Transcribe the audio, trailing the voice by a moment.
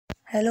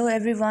Hello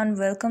everyone,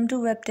 welcome to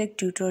WebTech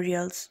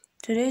Tutorials.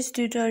 Today's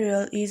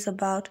tutorial is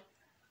about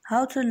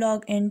how to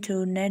log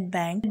into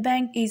Nedbank.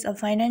 Nedbank is a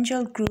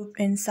financial group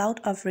in South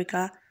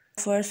Africa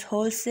that offers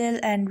wholesale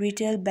and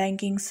retail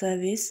banking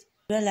service as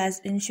well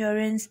as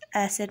insurance,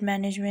 asset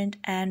management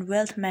and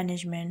wealth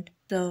management.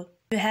 So,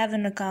 if you have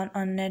an account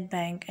on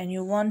Nedbank and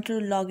you want to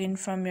log in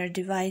from your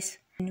device,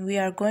 we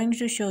are going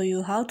to show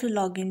you how to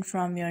log in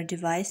from your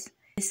device in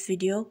this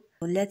video.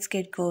 So let's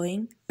get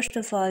going. First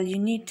of all, you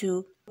need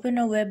to open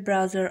a web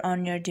browser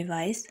on your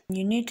device.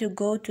 You need to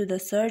go to the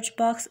search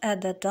box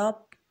at the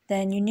top.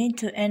 Then you need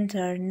to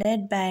enter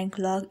Nedbank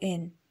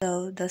login.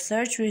 So the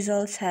search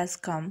results has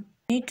come.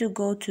 You need to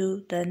go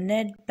to the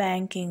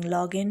Nedbanking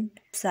login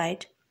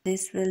site.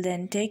 This will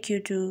then take you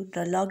to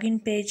the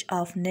login page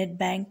of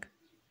Nedbank.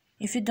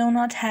 If you do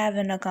not have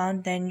an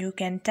account, then you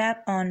can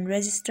tap on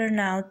register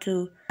now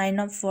to sign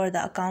up for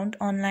the account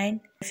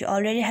online. If you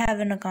already have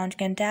an account, you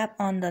can tap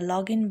on the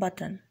login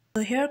button.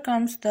 So here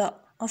comes the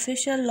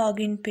official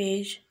login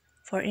page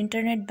for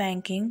internet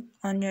banking.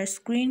 On your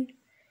screen,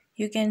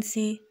 you can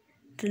see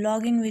to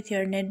log in with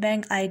your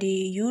Nedbank ID,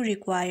 you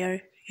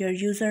require your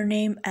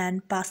username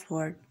and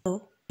password.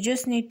 So you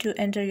just need to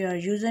enter your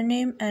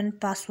username and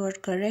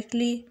password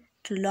correctly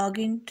to log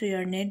in to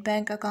your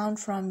Nedbank account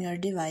from your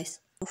device.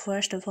 So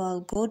first of all,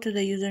 go to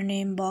the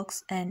username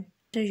box and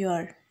enter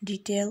your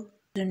detailed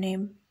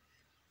username.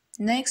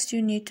 Next,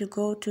 you need to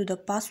go to the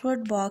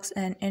password box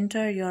and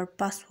enter your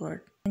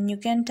password. And you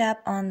can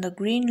tap on the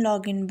green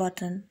login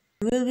button.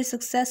 You will be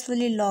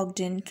successfully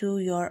logged in to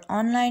your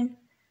online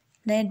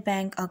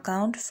Nedbank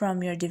account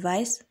from your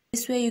device.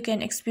 This way you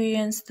can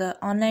experience the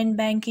online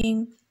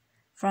banking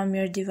from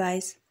your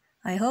device.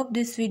 I hope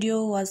this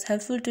video was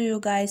helpful to you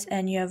guys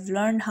and you have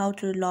learned how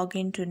to log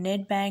into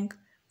Nedbank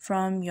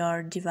from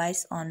your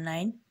device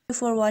online. Thank you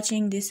for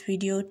watching this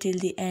video till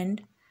the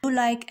end. Do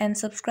like and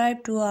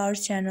subscribe to our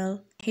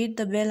channel. Hit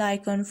the bell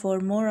icon for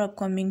more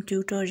upcoming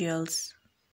tutorials.